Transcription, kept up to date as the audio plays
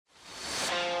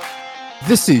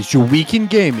This is Your Week in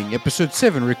Gaming, Episode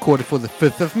 7, recorded for the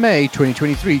 5th of May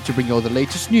 2023 to bring you all the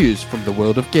latest news from the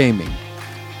world of gaming.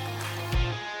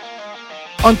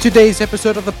 On today's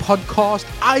episode of the podcast,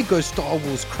 I go Star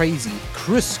Wars crazy,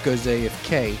 Chris goes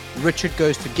AFK, Richard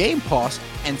goes to Game Pass,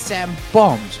 and Sam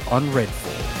bombs on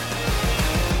Redfall.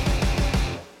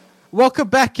 Welcome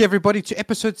back, everybody, to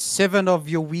Episode 7 of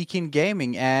Your Week in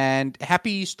Gaming, and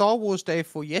happy Star Wars Day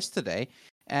for yesterday,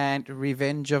 and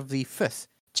Revenge of the 5th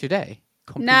today.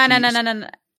 No.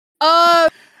 Oh!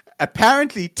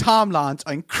 Apparently, timelines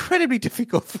are incredibly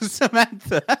difficult for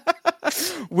Samantha.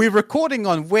 We're recording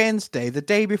on Wednesday, the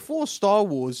day before Star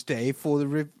Wars Day, for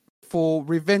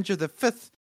Revenge of the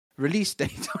 5th release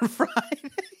date on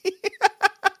Friday.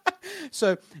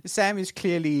 So, Sam has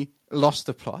clearly lost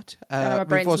the plot. My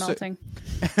brain's melting.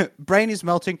 Brain is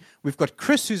melting. We've got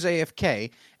Chris, who's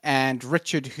AFK, and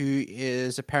Richard, who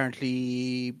is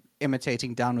apparently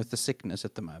imitating down with the sickness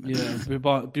at the moment. Yeah,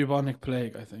 bubonic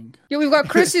plague, I think. Yeah, we've got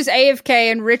Chris who's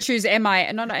AFK and Rich who's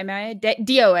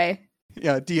DOA.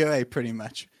 Yeah, DOA pretty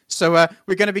much. So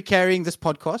we're going to be carrying this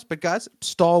podcast, but guys,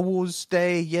 Star Wars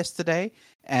Day yesterday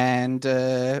and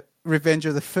Revenge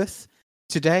of the 5th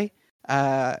today.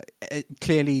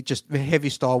 Clearly just heavy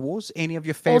Star Wars. Any of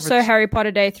your favorites? Also Harry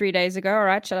Potter Day 3 days ago. All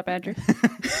right, shut up, Andrew.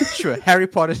 Sure, Harry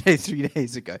Potter Day 3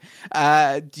 days ago.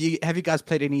 Have you guys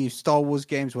played any Star Wars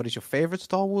games? What is your favorite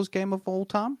Star Wars game of all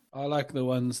time? I like the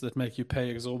ones that make you pay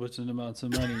exorbitant amounts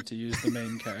of money to use the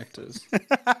main characters.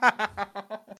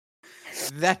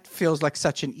 That feels like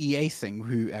such an EA thing.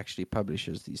 Who actually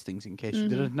publishes these things? In case you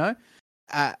didn't know.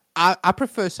 I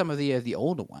prefer some of the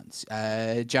older ones.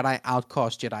 Jedi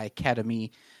Outcast, Jedi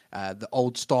Academy, the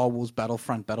old Star Wars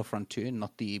Battlefront 2,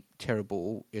 not the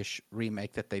terrible-ish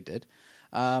remake that they did.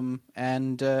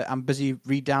 And I'm busy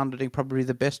re-downloading probably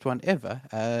the best one ever,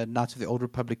 Knights of the Old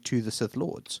Republic 2, The Sith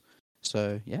Lords.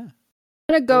 So, yeah. I'm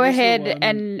going to go ahead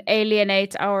and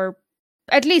alienate our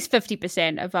at least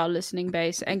 50% of our listening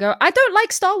base and go, I don't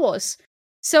like Star Wars.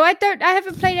 So I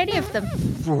haven't played any of them.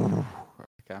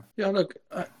 Yeah, look,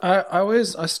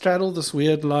 I straddle this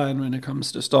weird line when it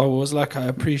comes to Star Wars. Like, I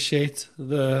appreciate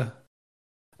the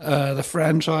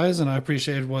franchise and I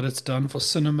appreciate what it's done for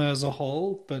cinema as a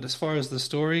whole. But as far as the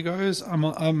story goes,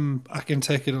 I can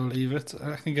take it or leave it.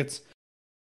 I think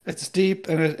it's deep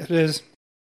and it has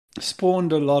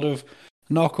spawned a lot of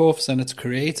knockoffs and it's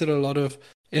created a lot of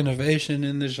innovation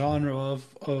in the genre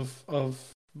of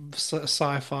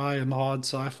sci-fi and hard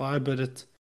sci-fi. But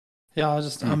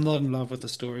I'm not in love with the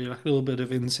story. Like a little bit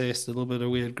of incest, a little bit of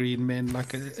weird green men,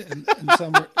 like in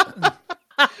some.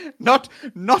 Not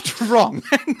wrong,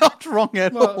 not wrong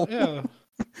at all. Yeah.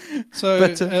 So,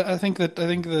 but I think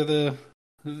the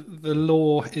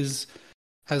lore has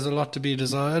a lot to be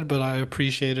desired, but I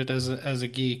appreciate it as a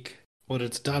geek what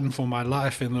it's done for my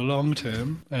life in the long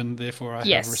term, and therefore I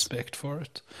have respect for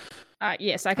it.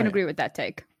 Yes, I can agree with that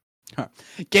take.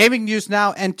 Gaming news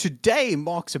now, and today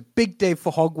marks a big day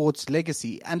for Hogwarts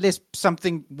Legacy, unless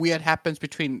something weird happens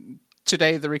between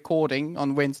today, the recording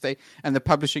on Wednesday, and the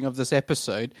publishing of this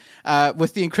episode.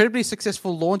 With the incredibly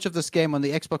successful launch of this game on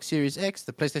the Xbox Series X,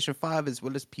 the PlayStation 5, as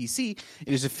well as PC,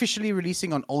 it is officially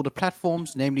releasing on older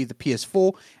platforms, namely the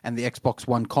PS4 and the Xbox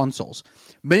One consoles.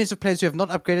 Millions of players who have not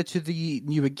upgraded to the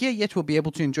newer gear yet will be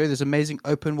able to enjoy this amazing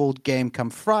open-world game come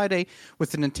Friday,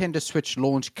 with the Nintendo Switch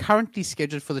launch currently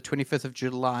scheduled for the 25th of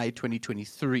July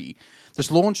 2023. This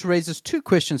launch raises two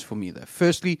questions for me, though.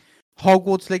 Firstly,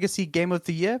 Hogwarts Legacy Game of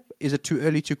the Year? Is it too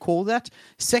early to call that?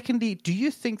 Secondly, do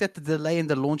you think that the delay in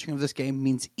the launching of this game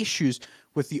means issues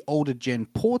with the older gen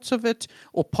ports of it,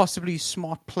 or possibly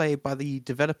smart play by the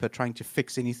developer trying to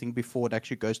fix anything before it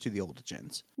actually goes to the older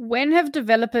gens? When have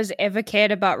developers ever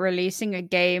cared about releasing a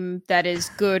game that is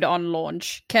good on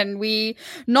launch? Can we,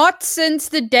 not since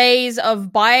the days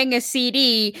of buying a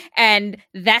CD and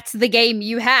that's the game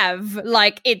you have,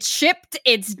 like it's shipped,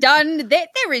 it's done,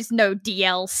 there is no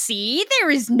DLC, there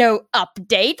is no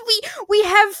update, we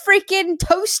have freaking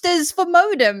toasters for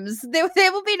modems,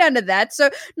 there will be none of that. So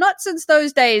not since those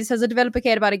days has a developer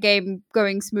cared about a game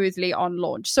going smoothly on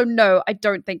launch. So no, I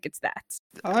don't think it's that.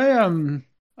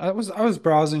 I was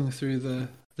browsing through the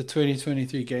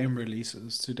 2023 game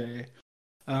releases today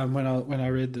when I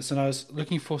read this, and I was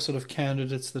looking for sort of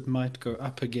candidates that might go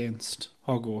up against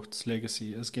Hogwarts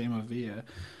Legacy as Game of the Year.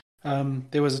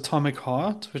 There was Atomic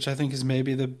Heart, which I think is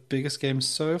maybe the biggest game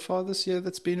so far this year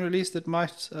that's been released that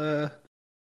might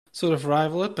sort of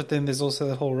rival it. But then there's also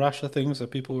that whole Russia thing, so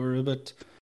people were a bit.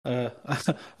 I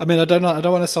mean, I don't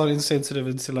want to sound insensitive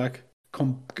into like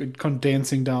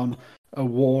condensing down a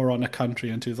war on a country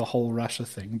into the whole Russia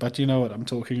thing, but you know what I'm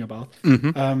talking about.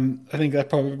 I think that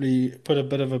probably put a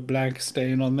bit of a blank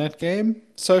stain on that game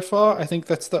so far. I think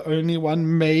that's the only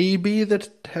one maybe that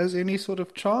has any sort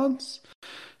of chance.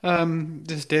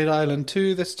 There's Dead Island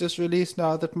 2 that's just released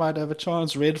now that might have a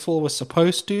chance. Redfall was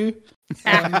supposed to give it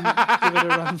a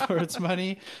run for its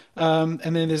money.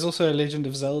 And then there's also a Legend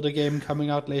of Zelda game coming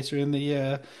out later in the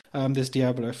year. There's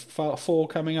Diablo 4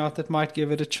 coming out that might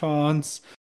give it a chance.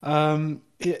 Other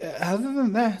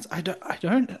than that, I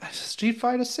don't. Street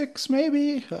Fighter 6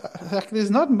 maybe. There's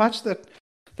not much that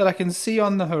I can see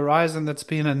on the horizon that's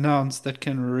been announced that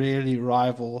can really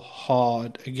rival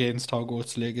hard against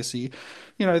Hogwarts Legacy.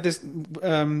 You know, this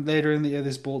later in the year,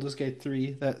 there's Baldur's Gate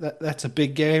 3. That's a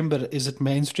big game, but is it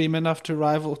mainstream enough to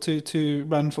rival to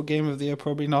run for Game of the Year?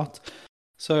 Probably not.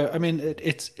 So, I mean,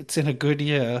 it's in a good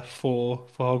year for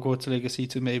Hogwarts Legacy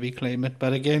to maybe claim it.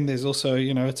 But again, there's also,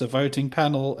 you know, it's a voting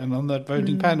panel. And on that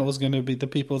voting panel is going to be the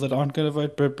people that aren't going to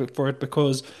vote for it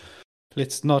because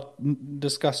let's not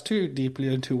discuss too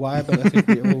deeply into why, but I think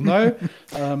we all know.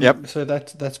 Yep. So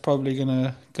that's probably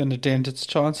gonna dent its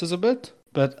chances a bit.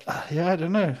 But yeah, I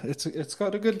don't know. It's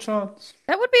got a good chance.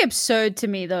 That would be absurd to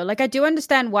me, though. Like, I do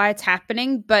understand why it's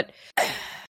happening, but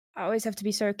I always have to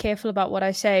be so careful about what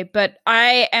I say, but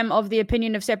I am of the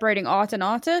opinion of separating art and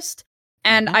artist.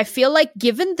 And I feel like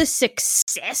given the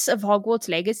success of Hogwarts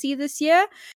Legacy this year,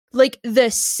 like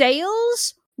the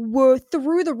sales were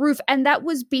through the roof. And that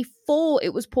was before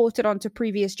it was ported onto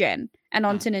previous gen and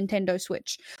onto Nintendo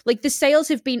Switch. Like the sales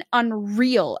have been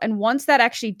unreal. And once that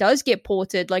actually does get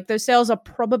ported, like those sales are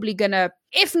probably gonna,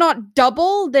 if not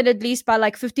double, then at least by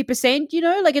like 50%, you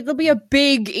know, like it'll be a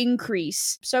big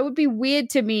increase. So it would be weird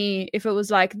to me if it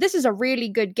was like, this is a really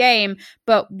good game,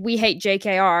 but we hate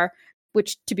JKR,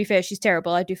 which to be fair, she's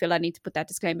terrible. I do feel I need to put that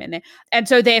disclaimer in there. And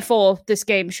so therefore this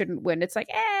game shouldn't win. It's like,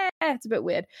 it's a bit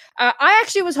weird. I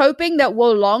actually was hoping that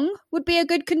Wolong would be a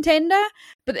good contender,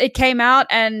 but it came out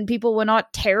and people were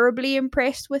not terribly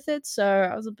impressed with it. So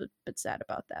I was a bit sad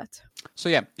about that. So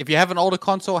yeah, if you have an older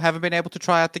console, haven't been able to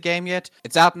try out the game yet,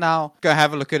 it's out now. Go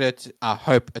have a look at it. I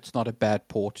hope it's not a bad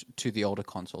port to the older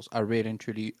consoles. I really and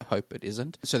truly hope it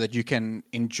isn't, so that you can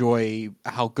enjoy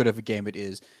how good of a game it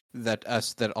is that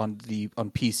on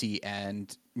PC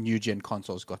and new gen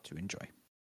consoles got to enjoy.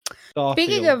 Starfield.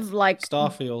 Speaking of like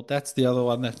Starfield, that's the other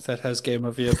one that has Game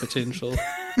of Year potential.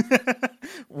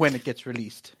 When it gets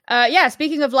released.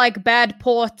 Speaking of like bad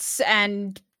ports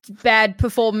and bad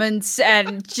performance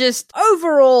and just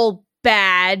overall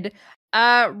bad,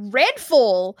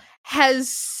 Redfall has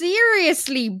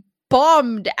seriously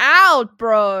bombed out,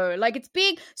 bro. Like it's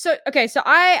being so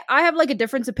I have like a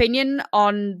different opinion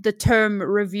on the term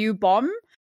review bomb.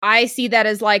 I see that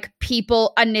as like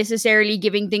people unnecessarily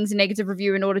giving things a negative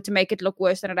review in order to make it look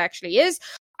worse than it actually is.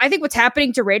 I think what's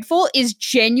happening to Redfall is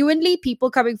genuinely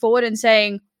people coming forward and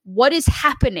saying, what is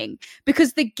happening?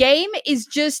 Because the game is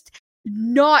just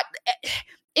not...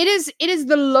 It is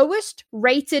the lowest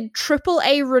rated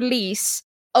AAA release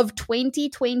of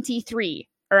 2023.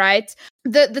 All right.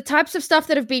 The types of stuff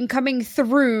that have been coming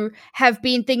through have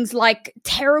been things like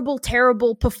terrible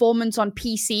performance on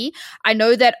PC. I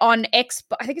know that on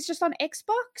Xbox, I think it's just on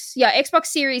Xbox. Yeah, Xbox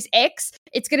Series X,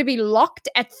 it's going to be locked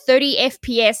at 30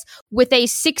 FPS with a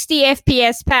 60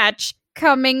 FPS patch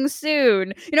coming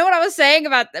soon. You know what I was saying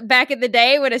about back in the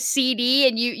day when a CD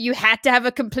and you had to have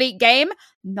a complete game?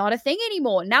 Not a thing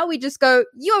anymore. Now we just go,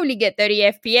 you only get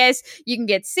 30 FPS. You can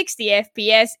get 60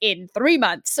 FPS in 3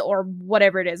 months or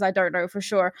whatever it is. I don't know for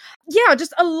sure. Yeah,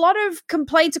 just a lot of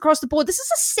complaints across the board. This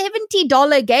is a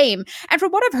 $70 game. And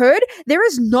from what I've heard, there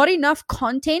is not enough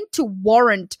content to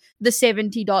warrant the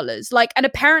 $70. Like, and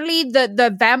apparently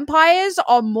the vampires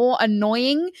are more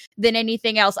annoying than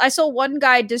anything else. I saw one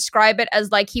guy describe it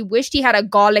as like he wished he had a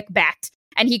garlic bat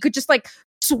and he could just like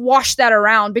swash that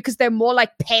around because they're more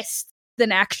like pests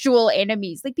than actual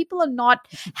enemies. Like people are not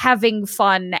having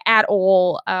fun at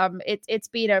all. It's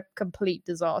been a complete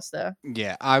disaster.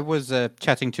 Yeah, I was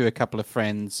chatting to a couple of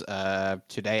friends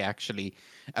today actually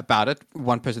about it.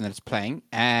 One person that's playing,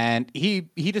 and he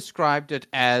described it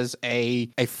as a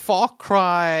Far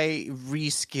Cry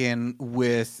reskin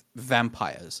with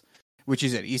vampires, which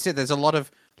is it. He said there's a lot of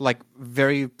like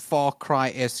very Far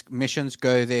Cry-esque missions.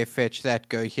 Go there, fetch that,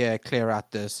 go here, clear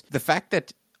out this. The fact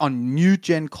that on new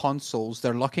gen consoles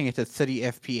they're locking it at 30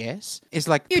 FPS is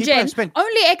like new gen,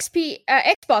 only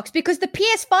Xbox, because the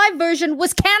PS5 version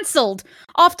was cancelled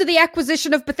after the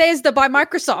acquisition of Bethesda by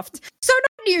Microsoft. So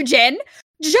not new gen,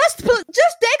 just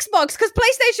Xbox, because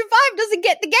PlayStation 5 doesn't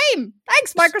get the game.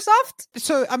 Thanks, Microsoft.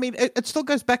 So I mean, it still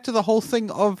goes back to the whole thing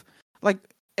of like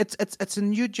it's a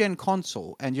new gen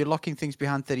console, and you're locking things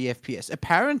behind 30 FPS.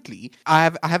 Apparently,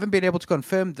 I haven't been able to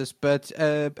confirm this, but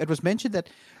it was mentioned that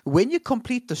when you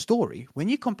complete the story, when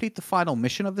you complete the final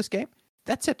mission of this game,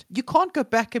 that's it. You can't go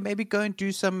back and maybe go and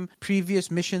do some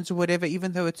previous missions or whatever,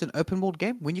 even though it's an open world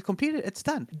game. When you complete it, it's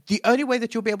done. The only way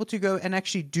that you'll be able to go and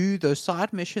actually do those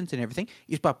side missions and everything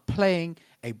is by playing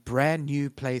a brand new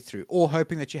playthrough, or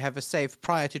hoping that you have a save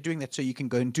prior to doing that so you can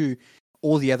go and do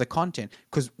all the other content.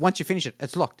 Because once you finish it,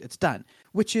 it's locked, it's done.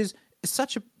 Which is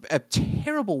such a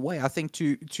terrible way, I think,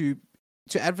 to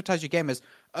advertise your game as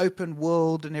open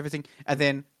world and everything, and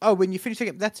then when you finish the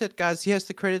game, that's it, guys, here's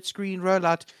the credit screen, roll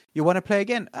out, you want to play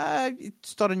again,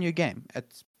 start a new game.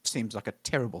 It seems like a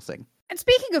terrible thing. And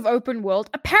speaking of open world,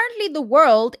 apparently the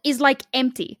world is like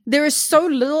empty. There is so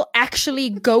little actually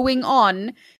going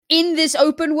on in this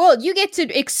open world. You get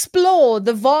to explore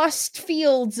the vast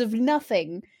fields of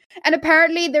nothing. And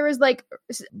apparently there is like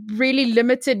really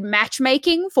limited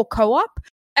matchmaking for co-op.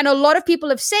 And a lot of people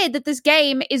have said that this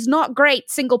game is not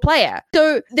great single player.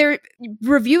 So their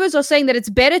reviewers are saying that it's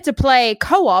better to play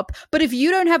co-op, but if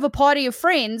you don't have a party of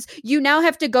friends, you now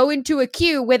have to go into a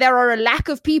queue where there are a lack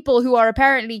of people who are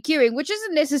apparently queuing, which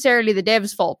isn't necessarily the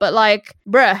devs' fault, but like,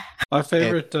 bruh. My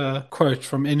favorite quote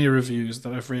from any reviews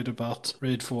that I've read about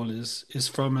Redfall is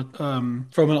from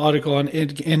an article on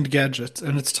Engadget,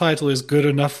 and its title is "Good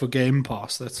Enough for Game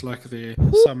Pass." That's like the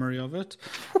summary of it.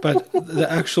 But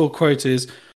the actual quote is,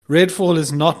 Redfall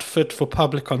is not fit for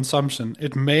public consumption.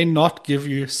 It may not give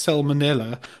you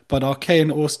salmonella, but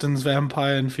Arcane Austin's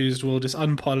vampire-infused world is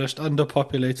unpolished,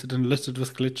 underpopulated, and littered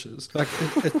with glitches. Like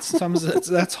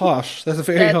that's harsh. That's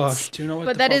very harsh. Do you know what?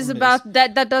 But that is about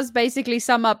that. That does basically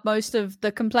sum up most of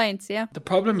the complaints. Yeah. The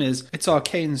problem is it's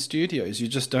Arcane Studios. You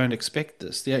just don't expect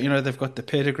this. They've got the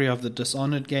pedigree of the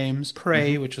Dishonored games,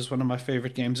 Prey, which is one of my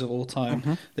favorite games of all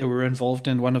time. They were involved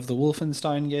in one of the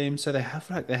Wolfenstein games, so they have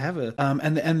a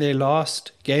and their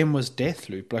last game was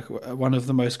Deathloop, like one of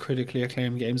the most critically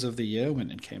acclaimed games of the year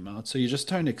when it came out. So you just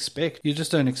don't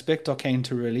expect Arcane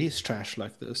to release trash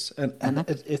like this, and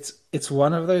it's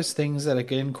one of those things that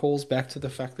again calls back to the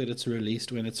fact that it's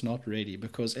released when it's not ready,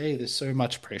 because there's so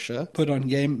much pressure put on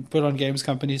games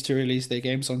companies to release their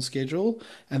games on schedule,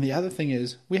 and the other thing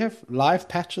is we have live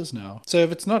patches now. So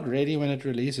if it's not ready when it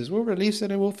releases, we'll release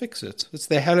it and we'll fix it. It's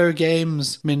the Hello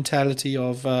Games mentality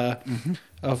of that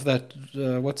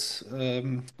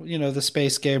the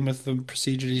space game with the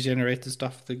procedurally generated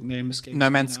stuff. The name escapes.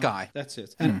 No Man's Sky. That's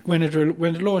it. And when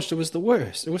it launched, it was the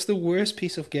worst. It was the worst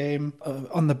piece of game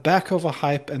on the back of a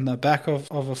hype and the back of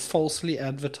a falsely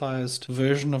advertised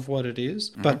version of what it is.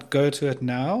 But go to it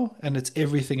now, and it's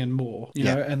everything and more. You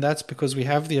know, and that's because we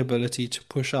have the ability to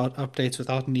push out updates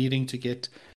without needing to get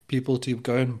people to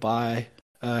go and buy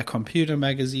computer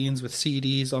magazines with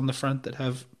CDs on the front that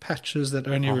have patches that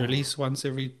only release once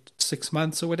every 6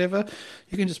 months or whatever.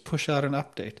 You can just push out an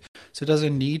update. So it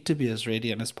doesn't need to be as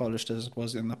ready and as polished as it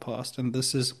was in the past. And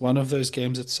this is one of those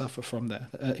games that suffer from that.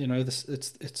 It's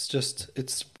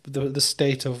the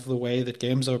state of the way that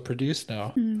games are produced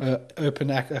now.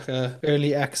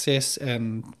 Early access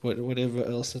and whatever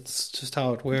else. It's just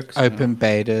how it works. Open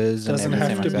betas. It doesn't and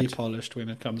have to like be that. polished when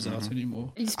it comes out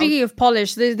anymore. Speaking of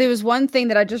polish, there was one thing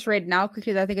that I just read now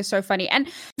quickly that I think is so funny. And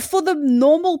for the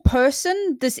normal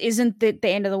person, this isn't the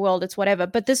end of the world, it's whatever.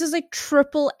 But this is a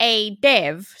AAA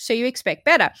dev, so you expect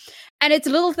better. And it's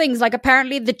little things like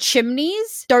apparently the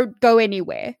chimneys don't go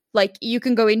anywhere. Like you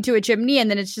can go into a chimney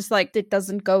and then it's just like it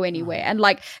doesn't go anywhere. And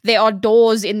like there are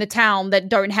doors in the town that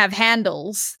don't have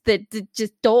handles, that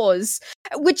just doors.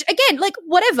 Which again, like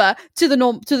whatever to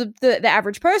the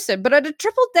average person, but at a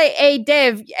AAA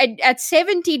dev at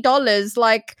 $70,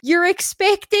 like you're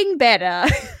expecting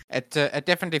better. It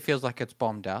definitely feels like it's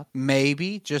bombed out.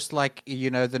 Maybe just like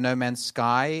the No Man's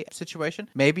Sky situation.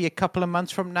 Maybe a couple of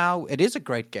months from now, it is a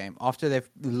great game after they've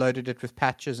loaded it with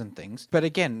patches and things. But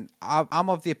again, I'm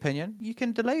of the opinion you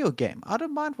can delay your game. I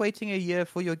don't mind waiting a year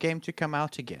for your game to come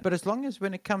out again. But as long as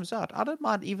when it comes out, I don't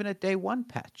mind even a day one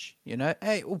patch.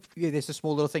 Hey, there's a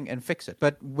small little thing and fix it.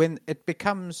 But when it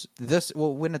becomes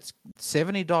when it's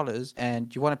 $70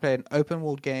 and you want to play an open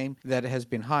world game that has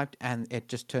been hyped and it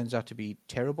just turns out to be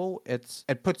terrible, it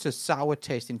puts a sour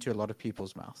taste into a lot of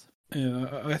people's mouth.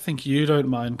 Yeah, I think you don't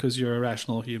mind because you're a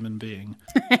rational human being.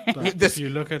 But if you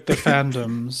look at the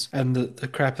fandoms and the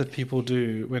crap that people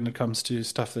do when it comes to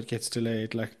stuff that gets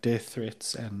delayed, like death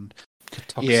threats and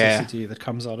toxicity that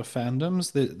comes out of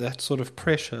fandoms. That sort of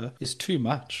pressure is too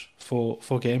much for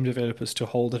game developers to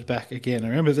hold it back again. I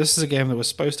remember this is a game that was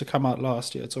supposed to come out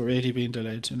last year. It's already been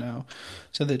delayed to now.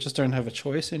 So they just don't have a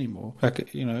choice anymore.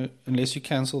 Like, unless you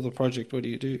cancel the project, what do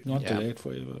you do? Not delayed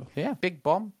forever. Yeah, big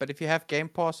bomb. But if you have Game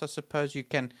Pass, I suppose you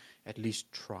can at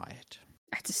least try it.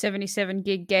 It's a 77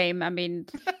 gig game. I mean,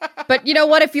 but you know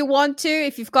what? If you want to,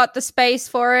 if you've got the space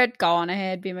for it, go on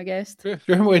ahead, be my guest.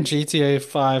 Remember when GTA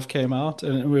 5 came out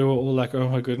and we were all like, oh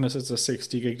my goodness, it's a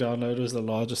 60 gig download. It was the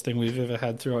largest thing we've ever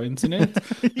had through our internet.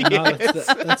 Now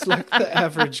that's like the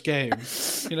average game.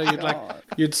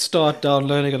 You'd start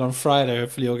downloading it on Friday.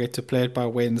 Hopefully you'll get to play it by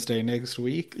Wednesday next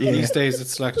week. Yeah. These days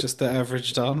it's like just the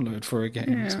average download for a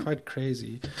game. Yeah. It's quite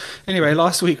crazy. Anyway,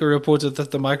 last week we reported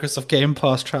that the Microsoft Game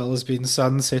Pass trial has been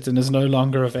sunset and is no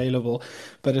longer available,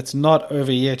 but it's not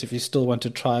over yet if you still want to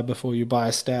try before you buy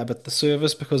a stab at the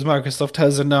service, because Microsoft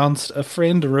has announced a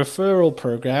friend referral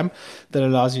program that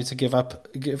allows you to give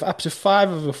up to 5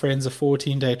 of your friends a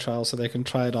 14-day trial so they can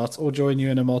try it out or join you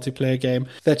in a multiplayer game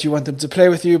that you want them to play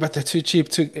with you, but they're too cheap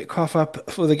to cough up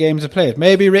for the game to play it.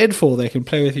 Maybe Redfall they can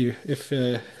play with you if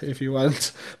you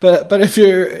want, but if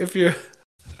you're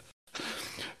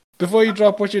before you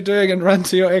drop what you're doing and run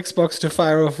to your Xbox to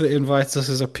fire off the invites, this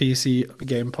is a PC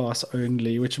Game Pass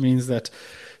only, which means that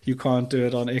you can't do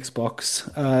it on Xbox.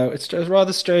 It's a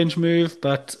rather strange move,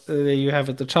 but there you have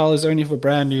it. The trial is only for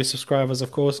brand new subscribers,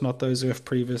 of course, not those who have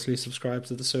previously subscribed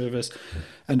to the service,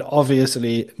 and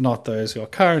obviously not those who are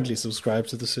currently subscribed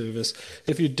to the service.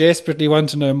 If you desperately want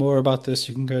to know more about this,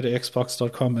 you can go to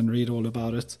xbox.com and read all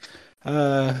about it.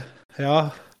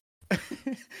 Yeah.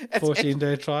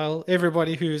 14-day trial.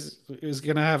 Everybody who's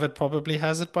going to have it probably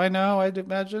has it by now, I'd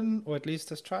imagine, or at least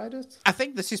has tried it. I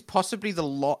think this is possibly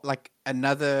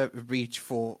another reach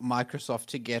for Microsoft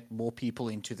to get more people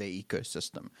into their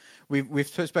ecosystem. We've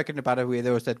spoken about it where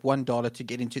there was that $1 to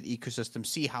get into the ecosystem,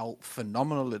 see how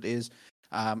phenomenal it is.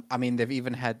 I mean, they've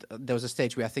even there was a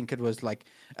stage where I think it was like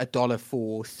 $1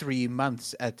 for 3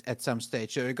 months at some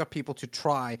stage. So it got people to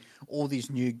try all these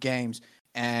new games.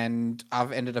 And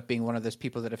I've ended up being one of those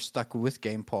people that have stuck with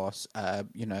Game Pass,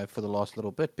 for the last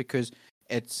little bit, because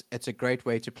it's a great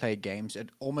way to play games. It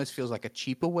almost feels like a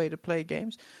cheaper way to play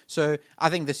games. So I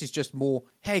think this is just more,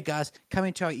 hey guys, come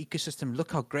into our ecosystem,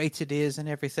 look how great it is and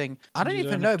everything. I don't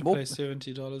even know more. You pay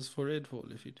 $70 for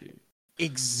Redfall if you do.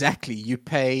 Exactly. You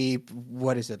pay,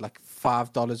 what is it, like $5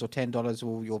 or $10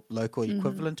 or your local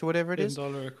equivalent or whatever it is.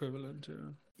 $10 equivalent, yeah.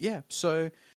 Yeah, so...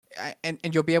 And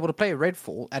you'll be able to play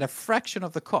Redfall at a fraction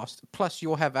of the cost. Plus,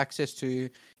 you'll have access to,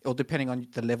 or depending on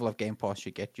the level of Game Pass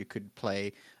you get, you could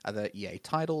play other EA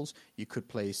titles, you could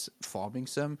play Farming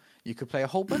Sim, you could play a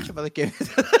whole bunch of other games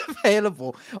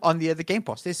available on the other Game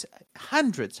Pass. There's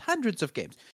hundreds of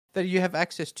games that you have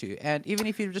access to. And even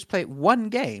if you just play one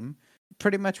game,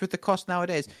 pretty much with the cost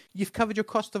nowadays, you've covered your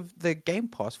cost of the Game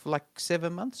Pass for like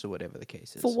 7 months or whatever the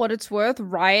case is. For what it's worth,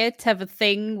 Riot have a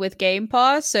thing with Game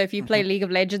Pass. So if you play League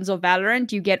of Legends or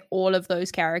Valorant, you get all of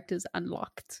those characters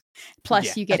unlocked.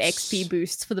 Plus, you get XP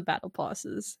boosts for the battle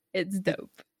passes. It's dope.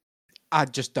 I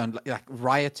just don't like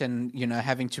Riot and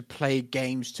having to play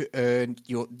games to earn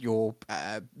your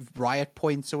Riot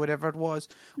points or whatever it was,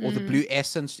 or the blue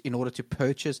essence in order to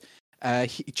purchase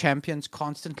champions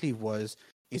constantly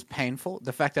is painful.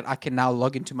 The fact that I can now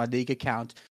log into my League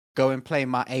account, go and play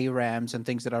my ARAMs and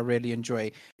things that I really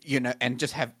enjoy, and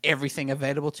just have everything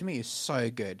available to me is so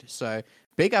good. So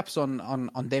big ups on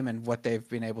them and what they've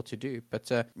been able to do.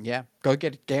 But yeah, go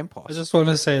get Game Pass. I just want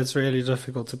to say it's really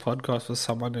difficult to podcast with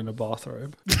someone in a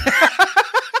bathrobe.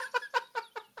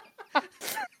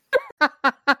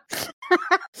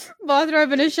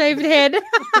 Bathrobe and a shaved head.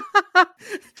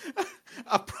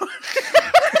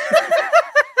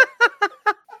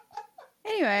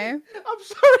 Anyway. I'm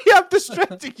sorry I'm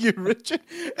distracting you, Richard.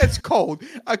 It's cold.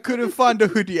 I couldn't find a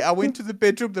hoodie. I went to the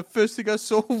bedroom. The first thing I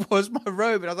saw was my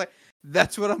robe. And I was like,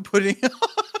 that's what I'm putting on.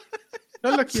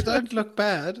 No, look, you don't look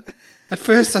bad. At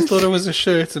first I thought it was a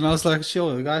shirt. And I was like,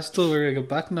 sure, the guy's still wearing a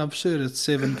button-up shirt at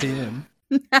 7 p.m.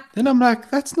 Then I'm like,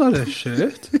 that's not a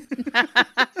shirt.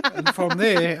 And from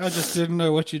there, I just didn't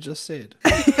know what you just said.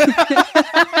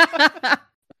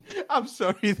 I'm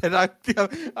sorry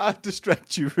that I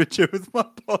distract you, Richard, with my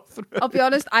bathrobe. I'll be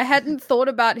honest, I hadn't thought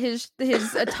about his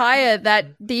attire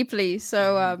that deeply.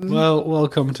 So, well,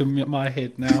 welcome to my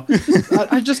head now.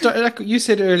 I just like you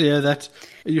said earlier that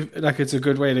it's a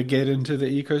good way to get into the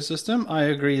ecosystem. I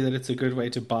agree that it's a good way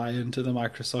to buy into the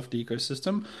Microsoft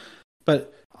ecosystem,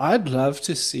 but I'd love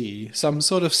to see some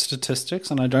sort of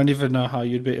statistics, and I don't even know how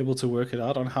you'd be able to work it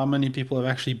out, on how many people have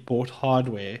actually bought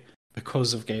hardware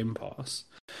because of Game Pass.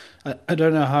 I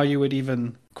don't know how you would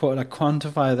even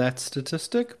quantify that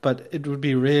statistic, but it would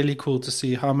be really cool to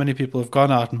see how many people have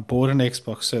gone out and bought an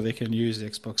Xbox so they can use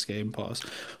Xbox Game Pass,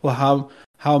 or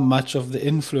how much of the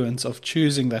influence of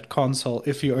choosing that console,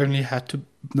 if you only had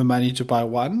the money to buy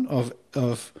one of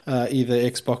either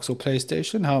Xbox or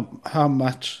PlayStation, how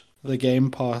much the Game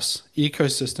Pass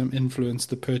ecosystem influenced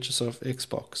the purchase of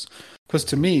Xbox. Because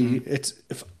to me, it's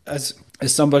as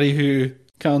somebody who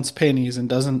counts pennies and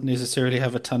doesn't necessarily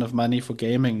have a ton of money for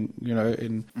gaming,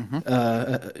 because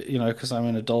I'm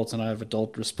an adult and I have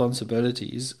adult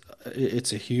responsibilities,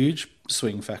 it's a huge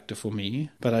swing factor for me.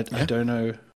 But I don't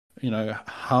know,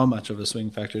 how much of a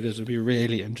swing factor it is. It would be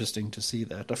really interesting to see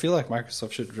that. I feel like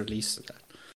Microsoft should release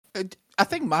that. I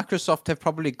think Microsoft have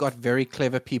probably got very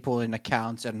clever people in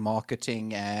accounts and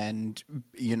marketing and,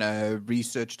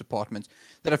 research departments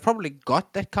that have probably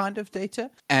got that kind of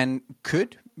data and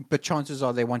could, but chances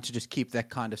are they want to just keep that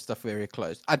kind of stuff very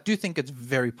close. I do think it's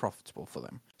very profitable for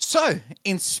them. So,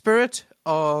 in spirit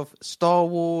of Star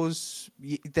Wars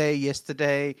Day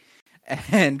yesterday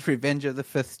and Revenge of the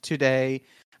Fifth today,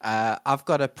 I've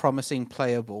got a promising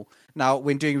playable. Now,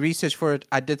 when doing research for it,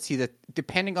 I did see that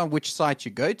depending on which site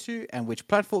you go to and which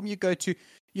platform you go to,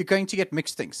 you're going to get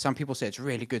mixed things. Some people say it's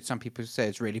really good. Some people say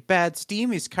it's really bad.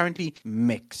 Steam is currently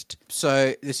mixed.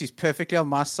 So this is perfectly on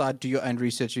my side. Do your own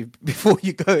research before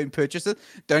you go and purchase it.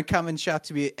 Don't come and shout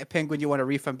to me, Penguin, you want a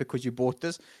refund because you bought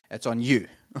this. It's on you.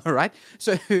 All right.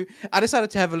 So I decided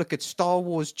to have a look at Star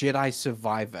Wars Jedi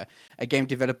Survivor, a game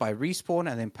developed by Respawn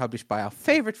and then published by our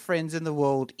favorite friends in the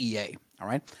world, EA. All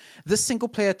right. This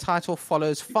single-player title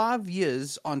follows 5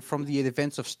 years on from the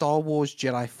events of Star Wars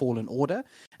Jedi Fallen Order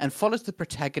and follows the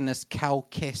protagonist Cal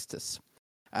Kestis.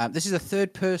 This is a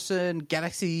third-person,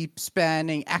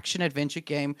 galaxy-spanning action-adventure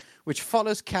game which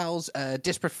follows Cal's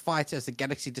desperate fight as the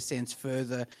galaxy descends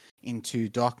further into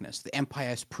darkness. The Empire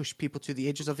has pushed people to the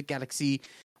edges of the galaxy,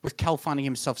 with Cal finding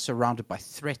himself surrounded by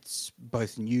threats,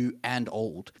 both new and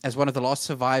old. As one of the last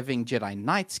surviving Jedi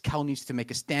Knights, Cal needs to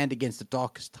make a stand against the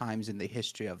darkest times in the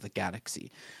history of the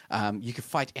galaxy. You can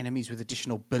fight enemies with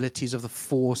additional abilities of the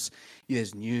Force.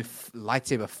 There's new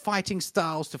lightsaber fighting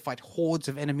styles to fight hordes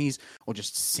of enemies or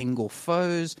just single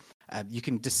foes. You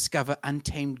can discover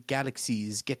untamed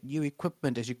galaxies, get new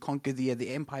equipment as you conquer the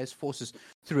Empire's forces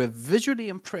through a visually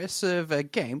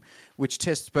impressive game, which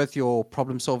tests both your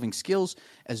problem-solving skills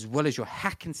as well as your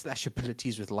hack-and-slash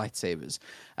abilities with lightsabers.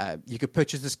 You could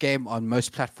purchase this game on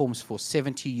most platforms for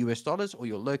 $70 or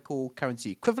your local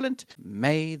currency equivalent.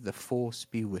 May the Force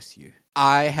be with you.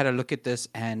 I had a look at this,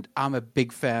 and I'm a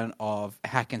big fan of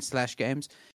hack-and-slash games.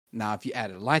 Now, if you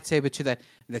add a lightsaber to that,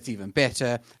 that's even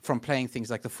better. From playing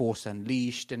things like The Force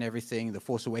Unleashed and everything, The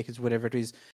Force Awakens, whatever it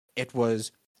is,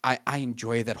 I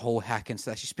enjoy that whole hack and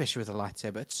slash, especially with a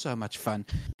lightsaber. It's so much fun.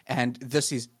 And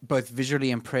this is both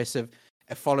visually impressive.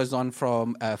 It follows on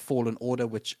from Fallen Order,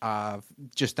 which I've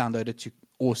just downloaded to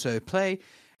also play.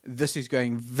 This is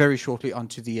going very shortly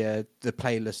onto the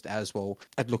playlist as well.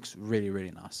 It looks really,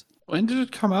 really nice. When did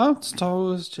it come out? Star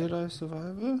Wars Jedi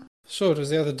Survivor? Sure, it was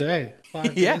the other day,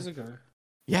 5 days ago.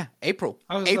 Yeah, April.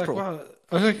 I was April. like,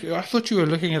 wow. I thought you were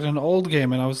looking at an old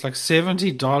game, and I was like,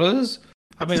 $70?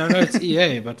 I mean, I know it's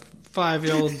EA, but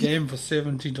 5-year-old game for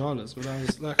 $70. But I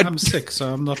was like, I'm sick,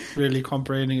 so I'm not really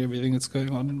comprehending everything that's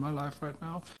going on in my life right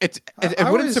now. It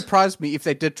wouldn't surprise me if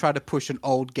they did try to push an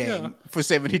old game for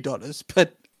 $70,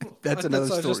 but that's another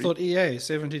story. I just thought EA,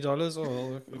 $70?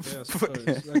 Oh, okay, I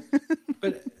suppose.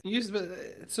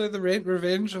 So the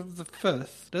Revenge of the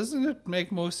Fifth, doesn't it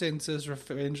make more sense as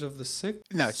Revenge of the Sixth?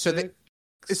 No,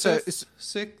 Sixth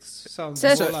sounds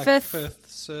Sith, more like Fifth.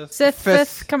 Sith.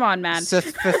 Fifth. Come on, man.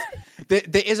 Sith, Fifth.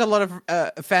 There is a lot of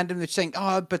fandom that's saying,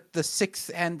 but the Sixth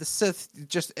and the Sith,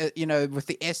 just, with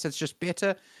the S, it's just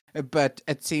better. But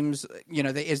it seems,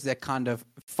 there is that kind of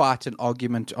fight and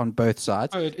argument on both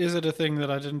sides. Oh, is it a thing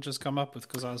that I didn't just come up with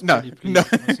because I was pretty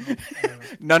pleased with myself?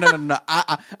 No.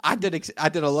 I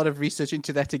did a lot of research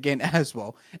into that again as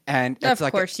well. And it's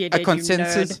of course you did, a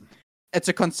consensus. It's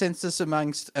a consensus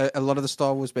amongst a lot of the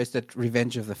Star Wars based at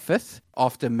Revenge of the Fifth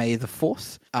after May the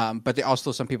 4th. But there are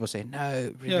still some people saying,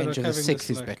 no, Revenge of the Sixth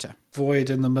is better. Void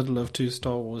in the middle of 2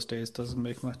 Star Wars days doesn't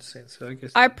make much sense. So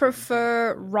I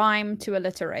prefer rhyme to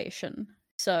alliteration.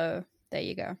 So there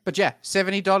you go. But yeah,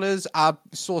 $70. I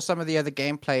saw some of the other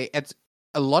gameplay. It's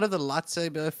a lot of the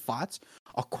lightsaber fights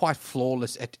are quite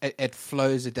flawless. It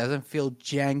flows. It doesn't feel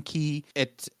janky.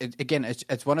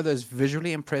 It's one of those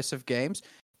visually impressive games.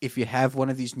 If you have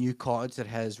one of these new cards that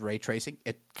has ray tracing,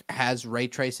 it has ray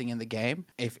tracing in the game.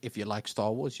 If you like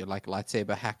Star Wars, you like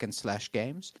lightsaber hack and slash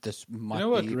games, this might be. You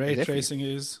know what ray tracing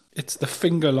is? It's the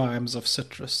finger limes of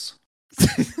citrus.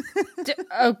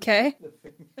 Okay.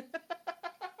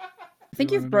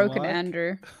 think You you've wanna know broken why?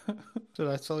 Andrew. Did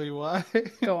I tell you why?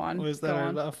 Go on. Or is that Go on.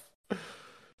 enough?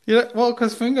 Well,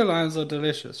 because finger limes are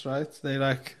delicious, right? They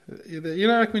like,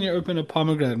 like when you open a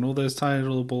pomegranate and all those tiny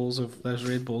little balls of those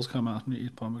red balls come out and you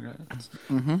eat pomegranates.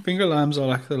 Mm-hmm. Finger limes are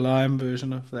like the lime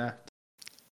version of that.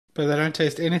 But they don't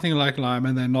taste anything like lime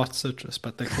and they're not citrus,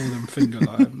 but they call them finger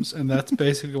limes. And that's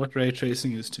basically what ray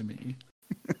tracing is to me.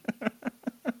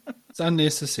 It's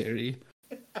unnecessary.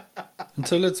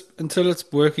 Until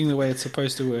it's working the way it's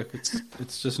supposed to work,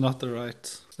 it's just not the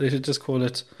right. They should just call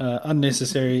it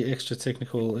unnecessary extra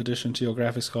technical addition to your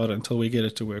graphics card until we get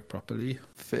it to work properly.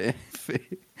 Fair.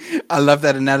 I love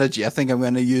that analogy. I think I'm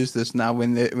going to use this now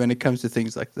when it comes to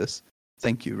things like this.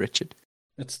 Thank you, Richard.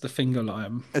 It's the finger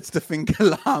lime. It's the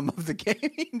finger lime of the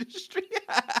gaming industry.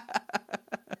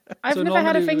 I've So never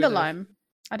had a normally finger we- lime.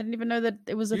 I didn't even know that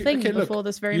it was a thing before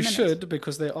this very you minute. should,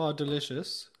 because they are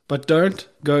delicious. But don't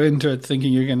go into it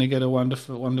thinking you're going to get a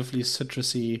wonderfully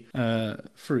citrusy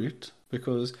fruit,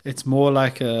 because it's more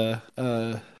like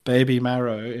a baby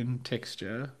marrow in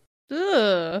texture,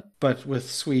 Ugh. but with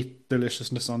sweet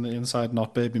deliciousness on the inside,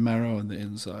 not baby marrow on the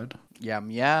inside. Yum,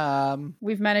 yum.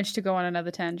 We've managed to go on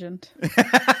another tangent.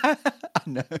 I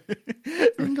know.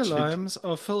 Finger Richard. limes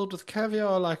are filled with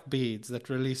caviar-like beads that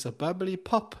release a bubbly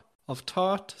pop of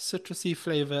tart, citrusy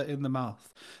flavor in the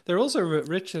mouth. They're also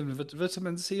rich in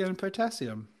vitamin C and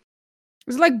potassium.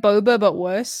 It's like boba, but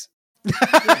worse.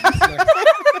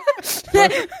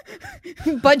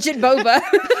 Budget boba.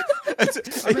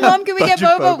 Mom, can we get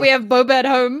Budget boba? We have boba at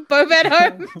home. Boba at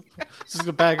home. This is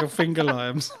a bag of finger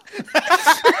limes.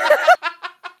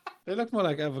 They look more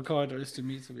like avocados to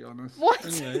me, to be honest. What?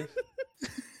 Anyway,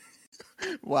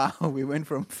 Wow, we went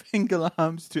from finger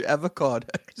limes to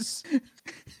avocados.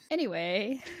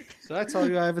 Anyway, so I told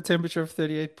you I have a temperature of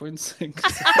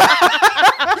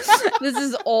 38.6. this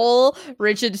is all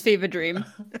Richard's fever dream.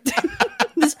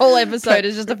 This whole episode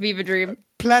is just a fever dream.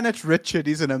 Planet Richard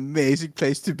is an amazing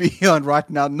place to be on right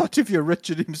now. Not if you're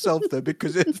Richard himself, though,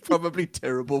 because it's probably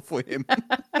terrible for him.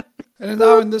 And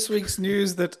now in this week's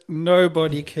news that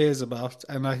nobody cares about,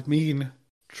 and I mean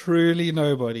truly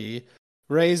nobody,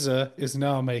 Razer is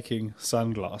now making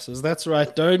sunglasses. That's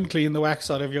right, don't clean the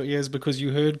wax out of your ears because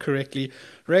you heard correctly.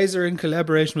 Razer, in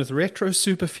collaboration with Retro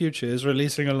Super Future, is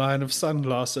releasing a line of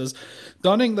sunglasses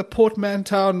donning the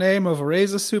portmanteau name of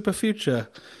Razer Super Future.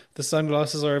 The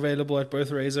sunglasses are available at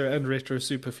both Razer and Retro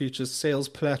Super Future's sales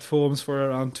platforms for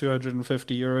around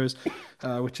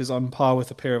 €250, which is on par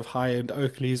with a pair of high-end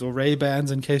Oakleys or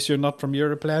Ray-Bans, in case you're not from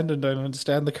Europeland and don't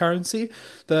understand the currency.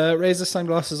 The Razer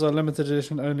sunglasses are limited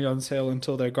edition, only on sale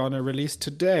until they're gone, are released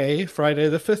today, Friday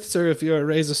the 5th, so if you're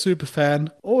a Razer super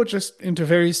fan, or just into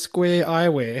very square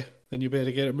eyewear, then you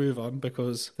better get a move on,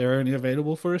 because they're only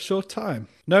available for a short time.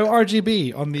 No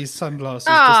RGB on these sunglasses,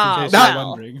 just in case you're well.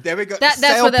 wondering. There we go. That's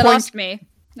Sale where they point. lost me.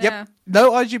 Yep. Yeah.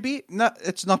 No RGB. No,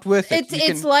 it's not worth it.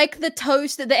 It's like the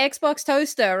toaster, the Xbox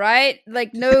toaster, right?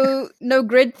 Like no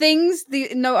grid things,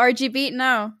 no RGB,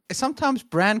 no. Sometimes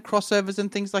brand crossovers and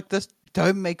things like this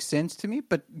don't make sense to me,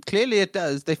 but clearly it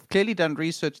does. They've clearly done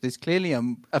research. There's clearly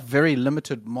a very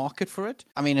limited market for it.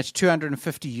 I mean, it's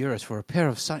 €250 for a pair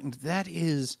of something. That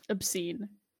is Obscene.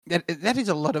 that is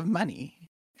a lot of money.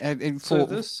 And So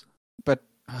for, this but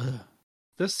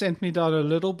this sent me down a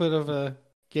little bit of a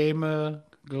gamer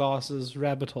glasses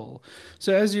rabbit hole.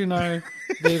 So as you know,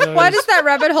 Why does that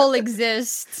rabbit hole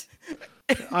exist?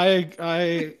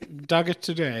 I dug it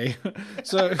today.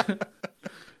 So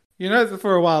you know that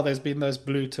for a while there's been those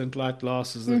blue tint light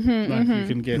glasses that you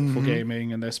can get for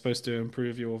gaming, and they're supposed to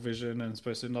improve your vision and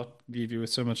supposed to not leave you with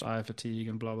so much eye fatigue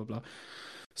and blah blah blah.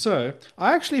 So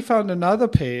I actually found another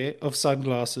pair of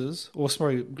sunglasses, or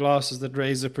sorry, glasses that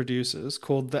Razer produces,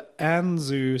 called the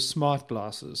Anzu Smart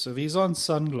Glasses. So these aren't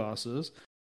sunglasses.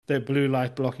 They're blue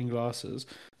light blocking glasses.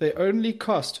 They only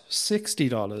cost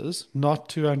 $60, not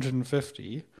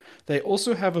 $250. They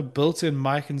also have a built-in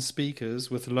mic and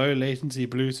speakers with low latency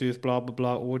Bluetooth blah blah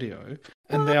blah audio,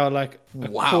 and they are like a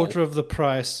quarter of the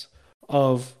price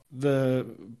of the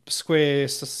Square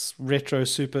Retro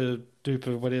Super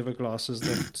Duper whatever glasses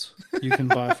that you can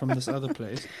buy from this other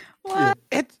place. What?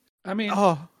 I mean,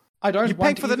 oh, I don't you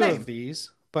want paid for the either name. of these,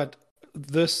 but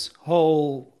this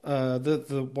whole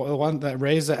the one that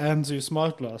Razer Anzu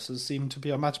smart glasses seem to be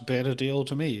a much better deal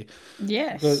to me.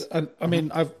 Yes. Because I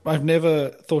mean, I've never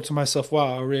thought to myself,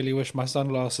 wow, I really wish my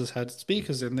sunglasses had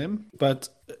speakers in them. But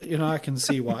you know, I can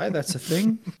see why that's a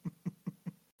thing.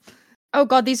 Oh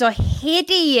god, these are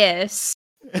hideous.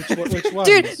 Which ones?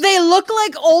 Dude, they look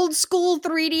like old school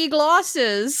 3D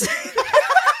glasses.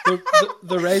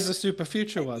 the Razer Super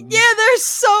Future ones. Yeah, they're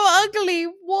so ugly.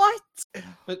 What?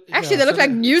 But, Actually, they look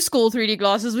like new school 3D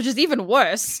glasses, which is even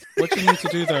worse. What you need to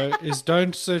do though is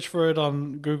don't search for it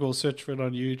on Google, search for it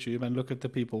on YouTube, and look at the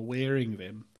people wearing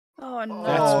them. Oh no.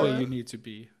 That's where you need to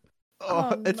be.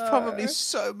 Oh, it's no. probably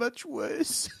so much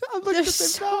worse. I looked They're at them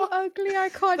so now. ugly. I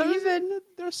can't even.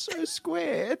 They're so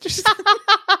square. Just,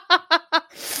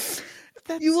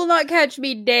 You will not catch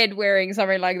me dead wearing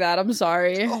something like that. I'm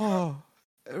sorry. oh,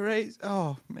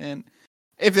 oh man.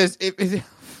 If this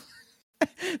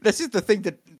is the thing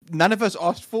that none of us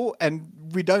asked for, and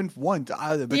we don't want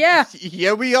either. But Yeah.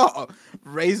 here we are,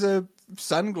 Razer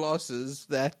sunglasses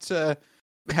that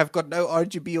have got no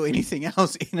RGB or anything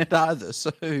else in it either.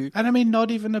 So And I mean,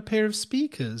 not even a pair of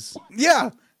speakers.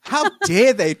 yeah, how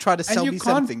dare they try to sell And you me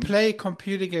can't something? play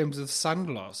computer games with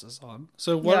sunglasses on.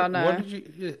 So what? Yeah, no. What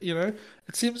did you know?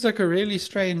 It seems like a really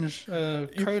strange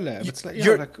collab. It's like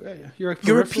you're- you're a you're a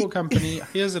peripheral company.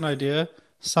 Here's an idea: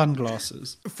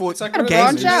 sunglasses. For It's like Gotta one of those-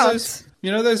 branch you know out. those-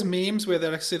 You know those memes where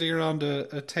they're like sitting around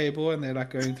a table and they're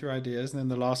like going through ideas, and then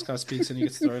the last guy speaks and he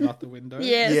gets thrown out the window.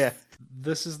 Yes. yeah.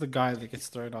 This is the guy that gets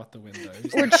thrown out the window.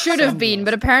 He's Or like, it should have been,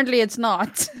 but sunglasses. apparently it's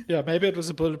not. Yeah, maybe it was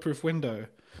a bulletproof window.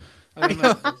 I don't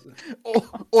know.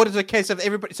 Or there's a case of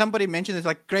somebody mentioned it's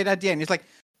like great idea, and he's like,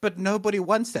 but nobody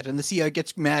wants that, and the CEO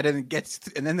gets mad and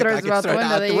then the Throws guy it out gets the thrown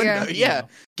window, out there the you window. go. Yeah,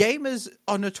 gamers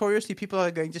are notoriously people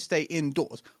are going to stay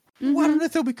indoors. Mm-hmm. What on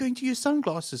earth are we going to use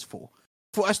sunglasses for?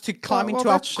 For us to climb Well, into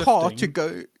our that's car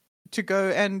shifting. to go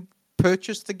and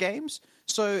purchase the games?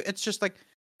 So it's just like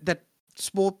that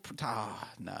small.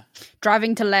 No,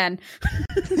 Driving to LAN.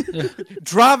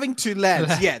 driving to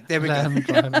lands. Yeah, there we go. Lamb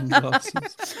driving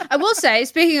glasses. I will say,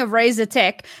 speaking of Razer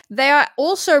Tech, they are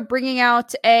also bringing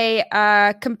out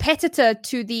a competitor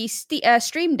to the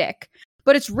Stream Deck.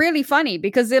 But it's really funny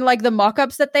because in like the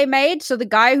mock-ups that they made, so the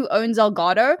guy who owns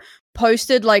Elgato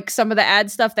posted like some of the ad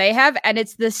stuff they have, and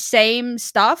it's the same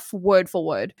stuff word for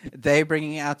word. They're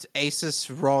bringing out Asus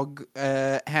ROG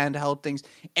handheld things.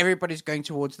 Everybody's going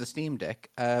towards the Steam Deck.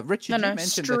 Richard, you No,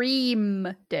 mentioned that-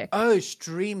 Stream Deck. Oh,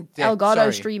 Stream Deck. Elgato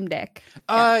sorry. Stream Deck.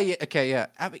 Oh, yeah. Okay, yeah.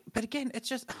 I mean, but again, it's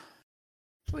just.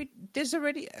 There's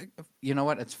already. You know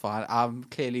what? It's fine. I'm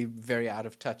clearly very out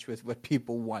of touch with what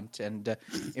people want. And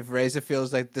if Razer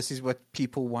feels like this is what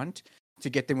people want, to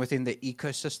get them within the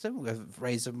ecosystem with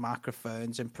Razer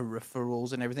microphones and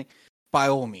peripherals and everything, by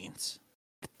all means.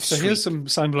 So here's Sweet. some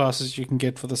sunglasses you can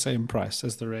get for the same price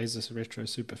as the Razer Retro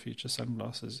Super Future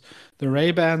sunglasses. The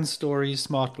Ray-Ban Stories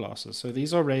smart glasses. So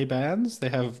these are Ray-Bans. They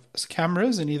have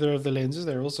cameras in either of the lenses.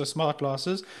 They're also smart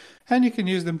glasses. And you can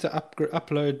use them to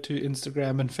upload to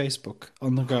Instagram and Facebook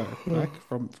on the go, like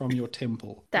from your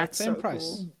temple. That's Same so price.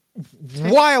 cool.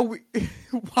 Why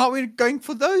are we going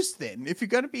for those then? If you're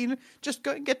going to be, just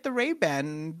go and get the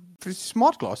Ray-Ban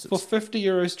smart glasses. For 50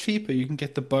 euros cheaper, you can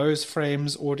get the Bose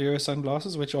Frames audio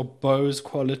sunglasses, which are Bose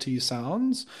quality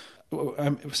sound,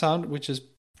 which is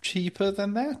cheaper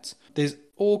than that. There's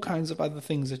all kinds of other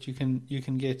things that you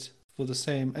can get for the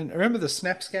same. And remember the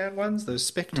SnapScan ones, those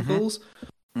spectacles.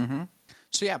 Mm-hmm.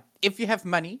 So yeah, if you have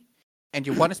money and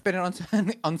you want to spend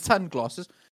it on sunglasses,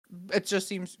 it just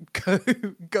seems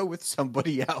go with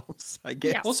somebody else, I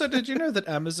guess. Yeah. Also, did you know that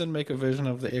Amazon make a version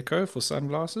of the Echo for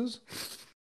sunglasses?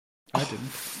 I didn't.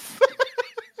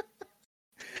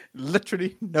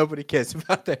 Literally nobody cares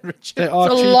about that, Richard. They are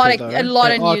It's a cheaper, lot of- though. a lot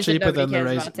They of are news that cheaper nobody than the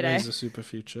cares about today. Razer Super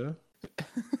Future.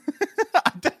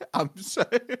 I'm so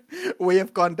we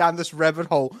have gone down this rabbit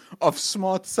hole of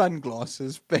smart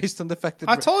sunglasses based on the fact that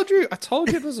I told you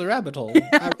it was a rabbit hole.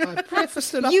 I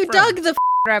prefaced it up You front. dug the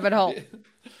rabbit hole.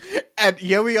 and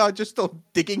here we are just still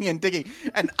digging and digging,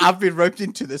 and I've been roped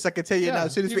into this. I can tell you now, Yeah,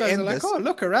 as soon as you we guys end are like, this, oh,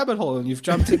 look, a rabbit hole, and you've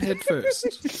jumped in head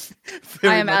first.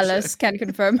 very I am much so. Alice, can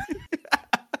confirm.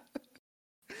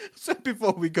 So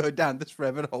before we go down this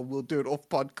rabbit hole, we'll do it off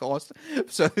podcast.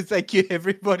 So thank you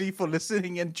everybody for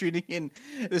listening and tuning in.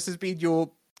 This has been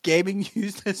your gaming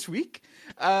news this week.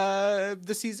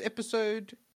 This is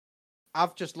episode.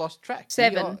 I've just lost track.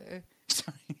 7.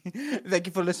 Sorry. Thank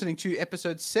you for listening to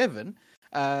episode 7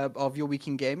 of Your Week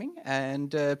in Gaming,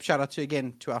 and shout out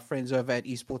again to our friends over at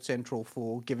Esports Central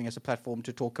for giving us a platform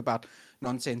to talk about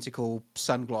nonsensical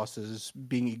sunglasses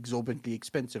being exorbitantly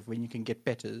expensive when you can get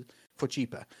better for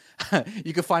cheaper.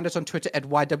 You can find us on Twitter at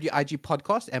YWIG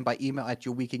Podcast and by email at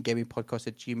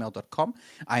yourweekendgamingpodcast@gmail.com.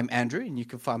 I'm Andrew, and you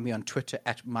can find me on Twitter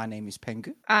at my name is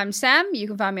Pengu. I'm Sam. You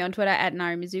can find me on Twitter at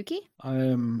Nari Mizuki. I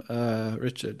am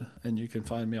Richard, and you can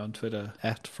find me on Twitter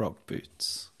at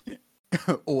Frogboots.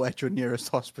 or at your nearest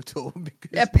hospital.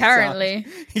 Because Apparently.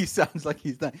 he sounds like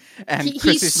he's done. And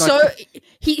Chris He's is so not.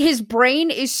 his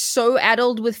brain is so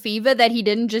addled with fever that he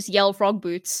didn't just yell frog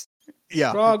boots.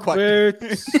 Yeah, Frog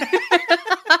boots.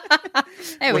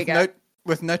 There we go.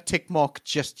 With no tick mark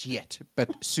just yet, but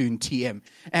soon TM.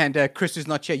 And Chris is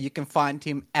not here. You can find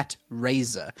him at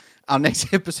Razer. Our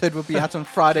next episode will be out on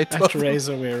Friday, 12th. At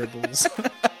Razer Wearables.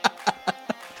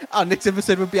 Our next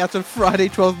episode will be out on Friday,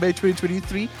 12th May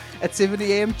 2023 at 7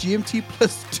 a.m. GMT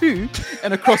 +2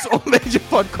 and across all major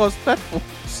podcast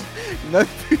platforms. No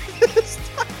food this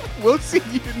time. We'll see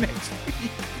you next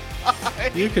week.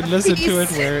 Bye. You can listen to it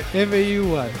Peace. wherever you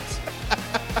want.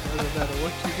 Doesn't matter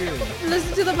what you do.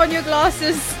 Listen to them on your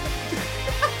glasses.